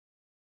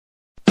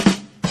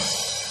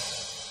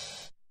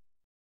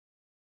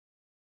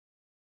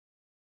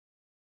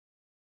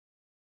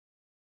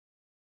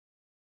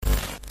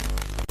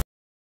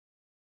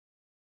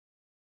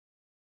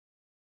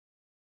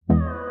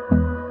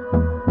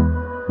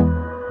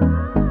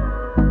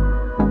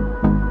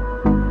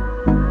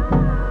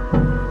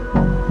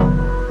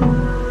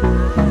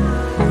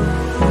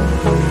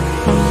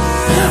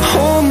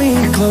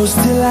close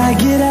till I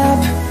get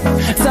up.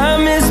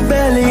 Time is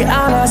barely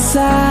on our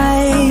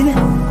side.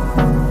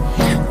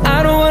 I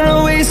don't wanna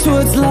waste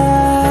what's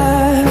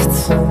left.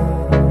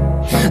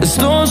 The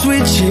storms we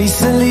chase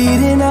are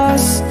leading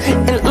us,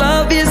 and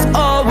love is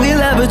all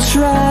we'll ever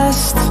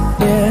trust.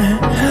 Yeah,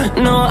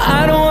 no,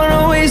 I don't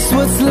wanna waste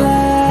what's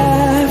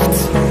left.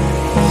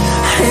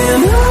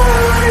 And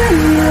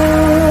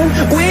on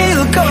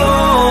we'll go,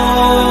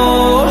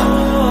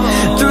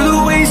 through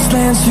the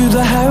wastelands, through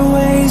the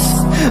highways,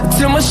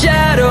 till my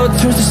shadow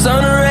turns to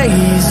sun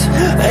rays.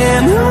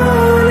 And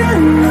on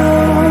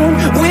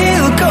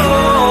we'll go,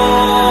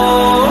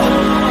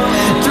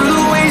 through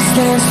the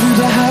wastelands, through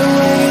the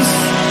highways,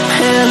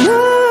 and on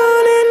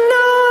we'll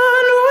go.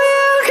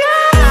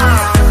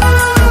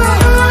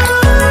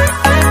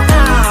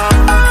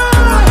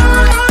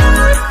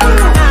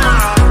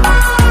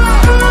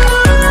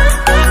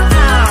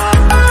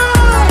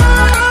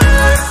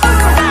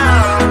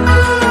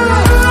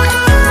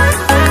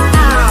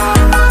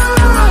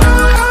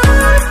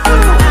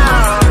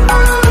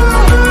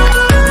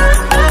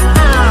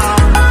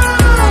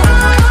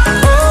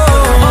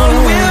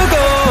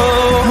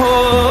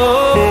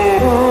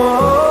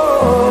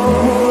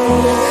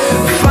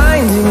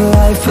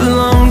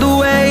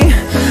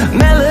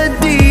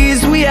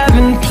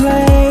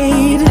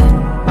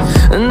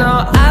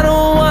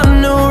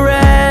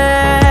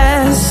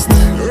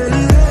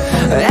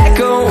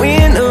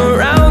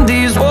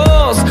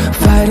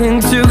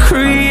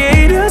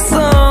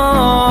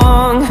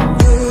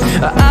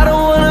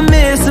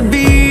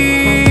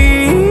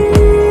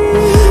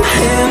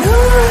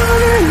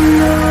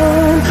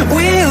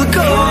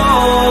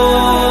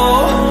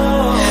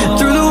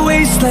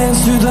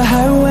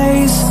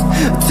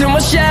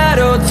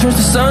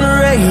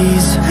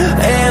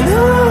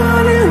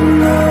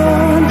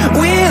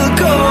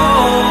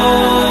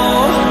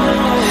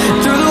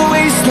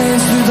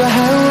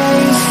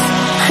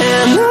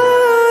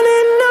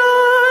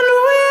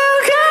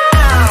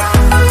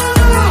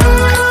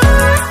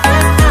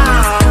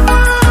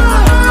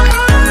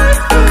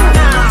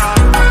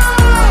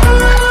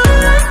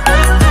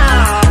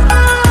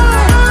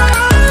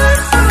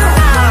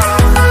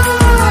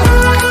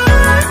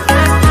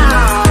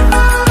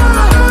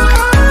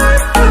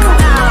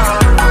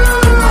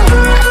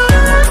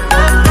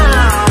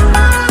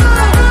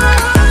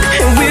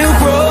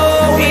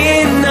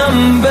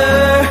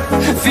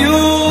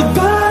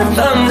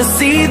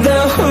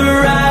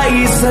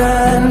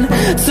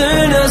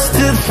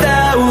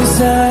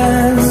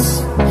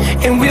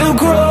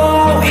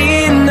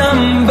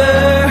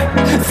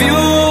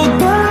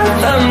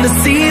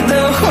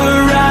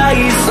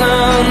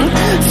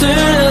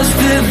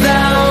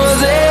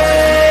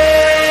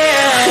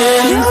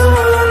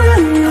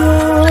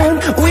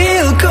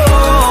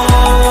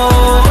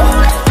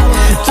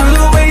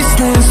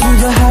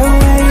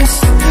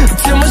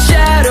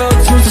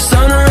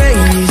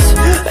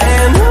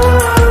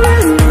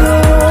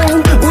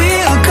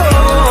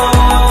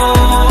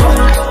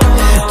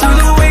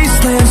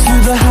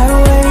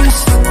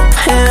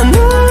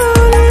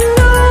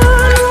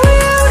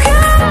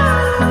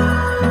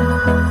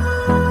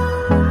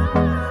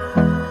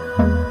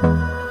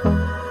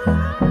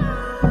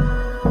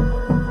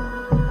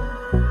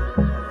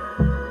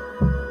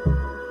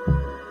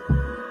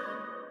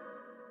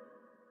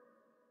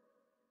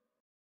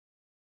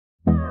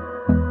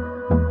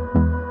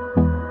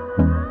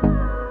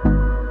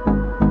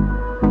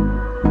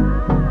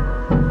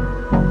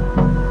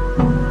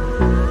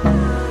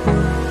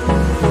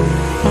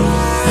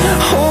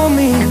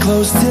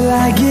 Till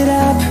I get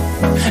up,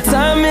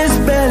 time is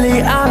barely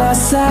on our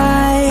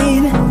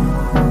side.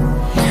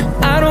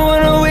 I don't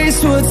wanna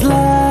waste what's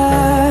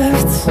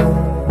left.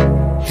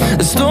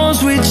 The storms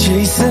we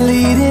chase are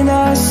leading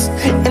us,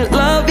 and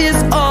love is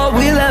all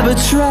we'll ever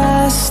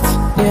trust.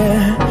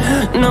 Yeah,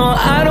 no,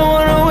 I don't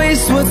wanna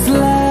waste what's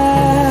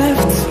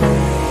left.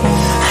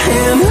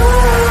 And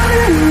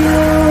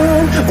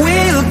on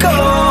we'll go,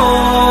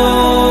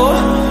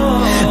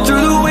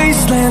 through the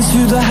wastelands,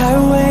 through the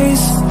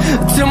highways,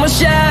 till my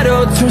shadow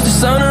turns to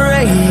sun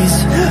rays.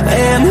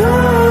 And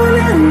on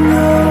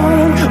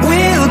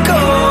we'll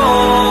go,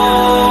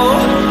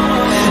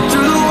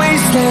 through the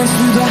wastelands,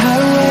 through the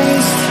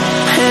highways,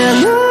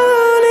 and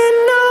on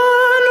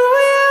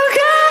we'll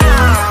go.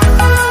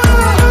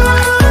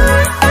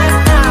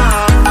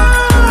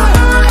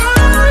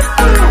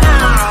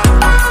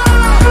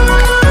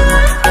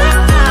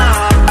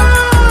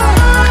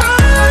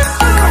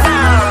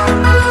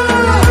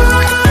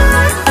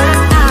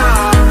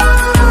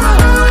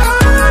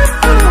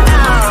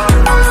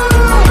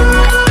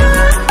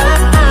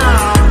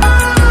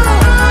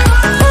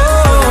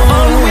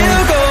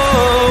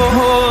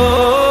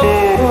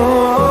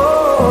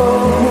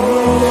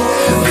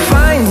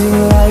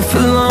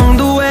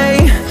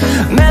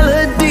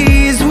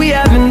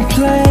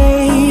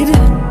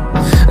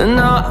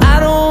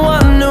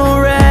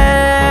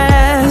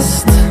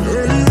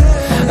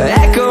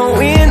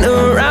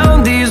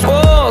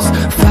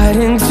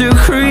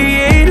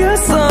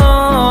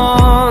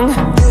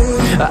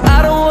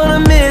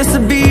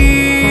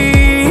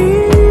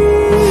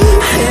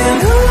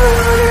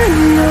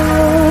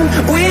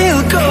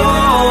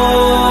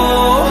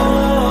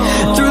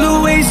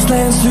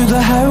 through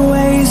the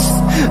highways,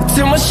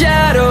 till my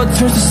shadow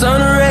turns to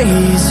sun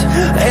rays.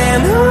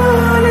 And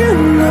on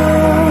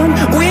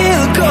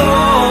we'll go,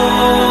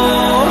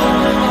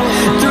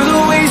 through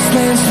the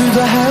wastelands, through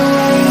the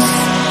highways.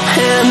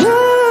 And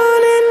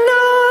on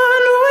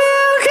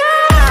we'll go.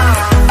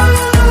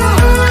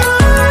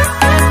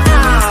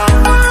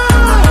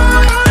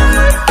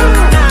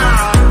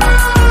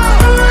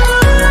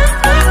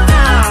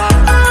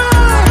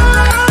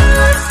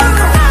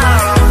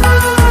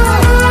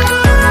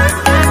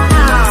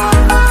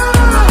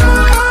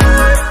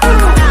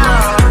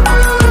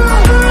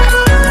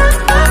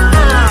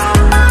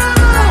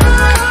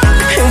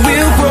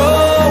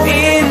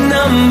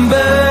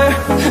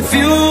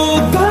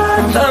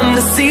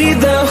 See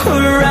the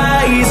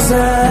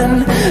horizon,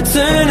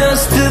 turn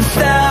us to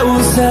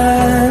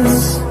thousands,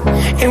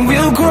 and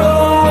we'll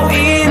grow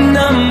in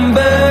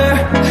number,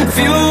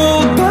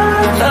 fueled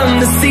by them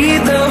to see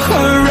the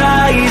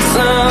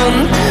horizon,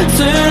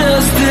 turn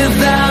us to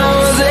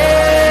thousands,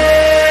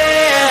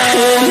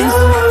 and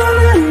on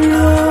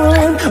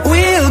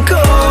we'll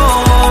go,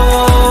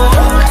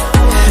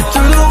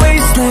 through the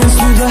wastelands,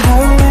 through the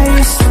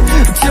highways,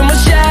 till my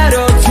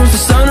shadow turns to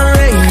sun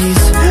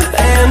rays.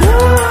 And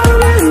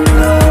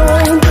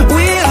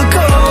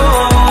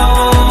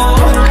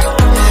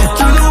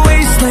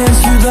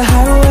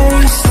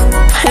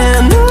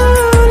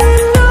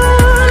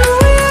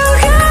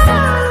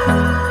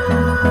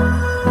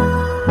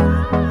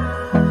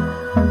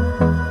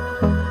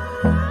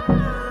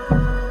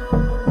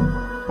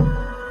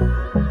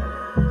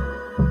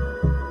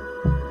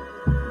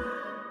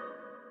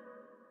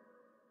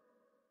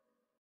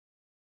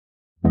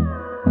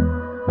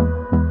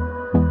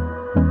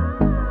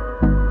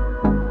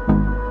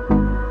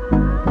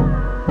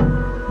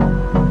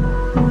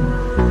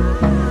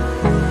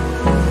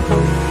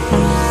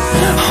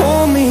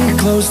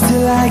close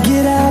till I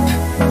get up.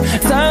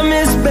 Time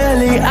is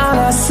barely on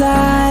our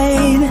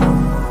side.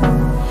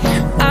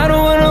 I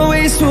don't wanna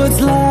waste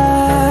what's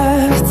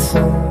left.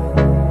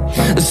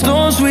 The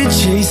storms we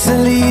chase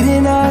are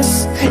leading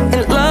us,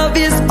 and love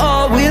is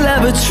all we'll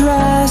ever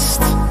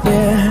trust.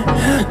 Yeah,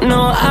 no,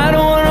 I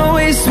don't wanna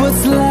waste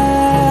what's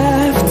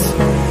left.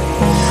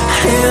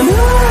 And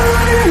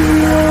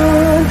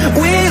on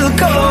we'll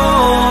go,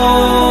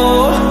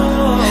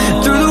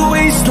 through the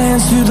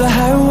wastelands, through the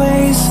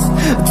highways,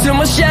 till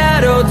my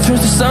shadow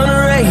turns to sun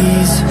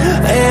rays.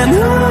 And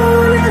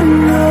on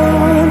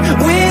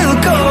we'll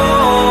go,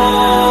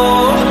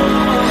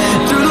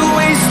 through the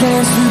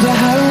wastelands, through the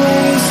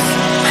highways.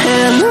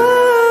 And on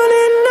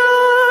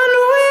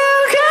we'll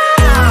go.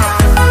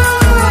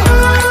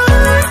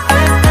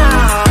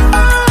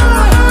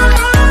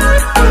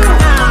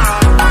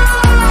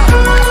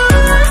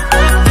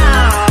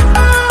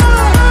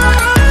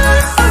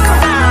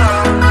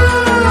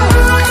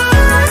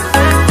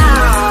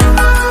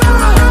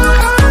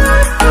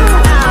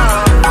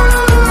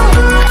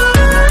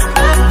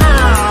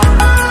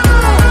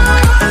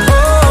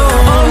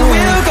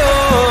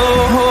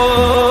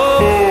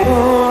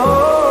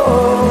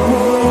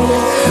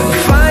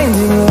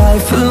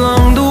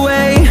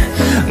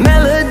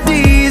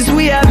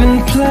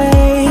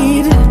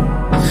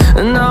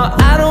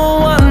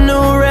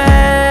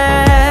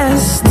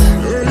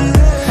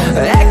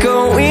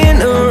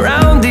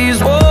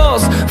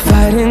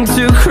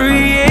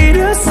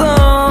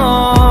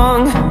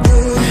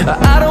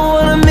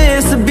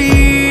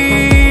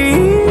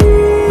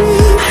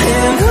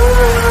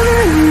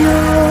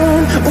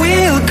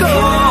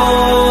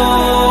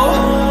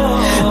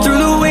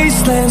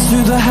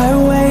 Through the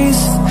highways,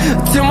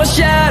 till my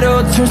shadow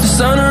turns to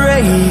sun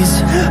rays.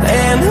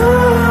 And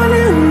on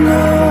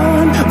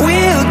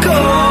we'll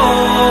go,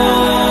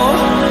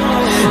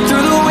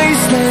 through the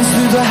wastelands,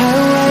 through the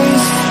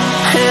highways.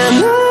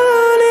 And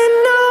on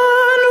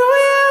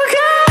we'll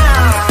go.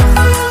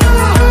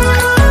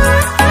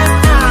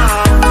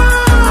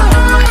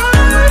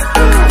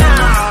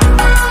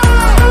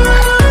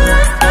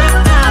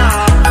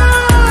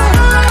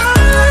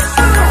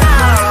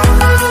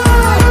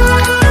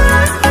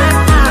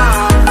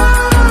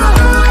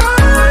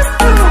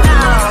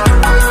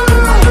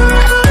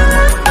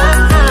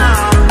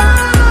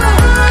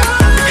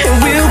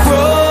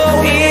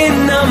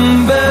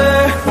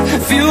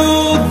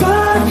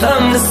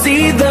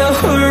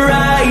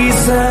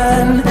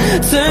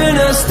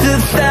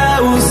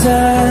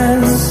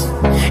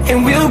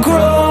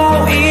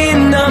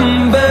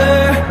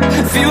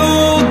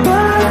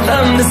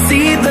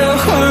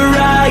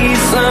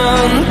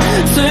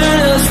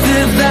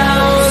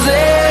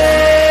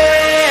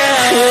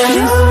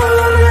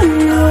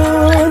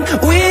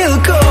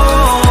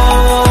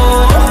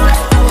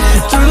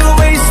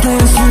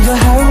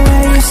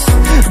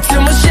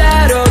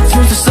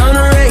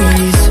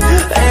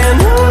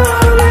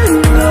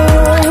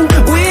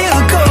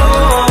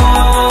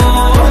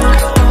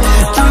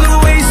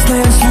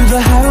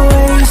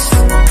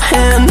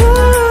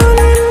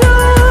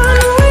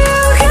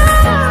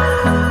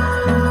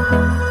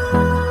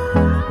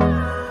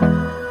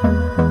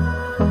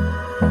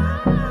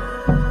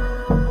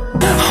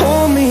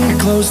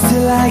 close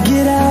till I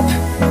get up.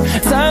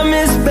 Time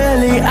is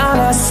barely on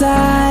our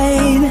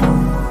side.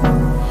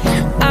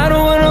 I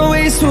don't wanna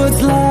waste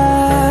what's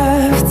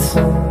left.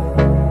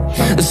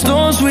 The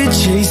storms we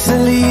chase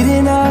are leading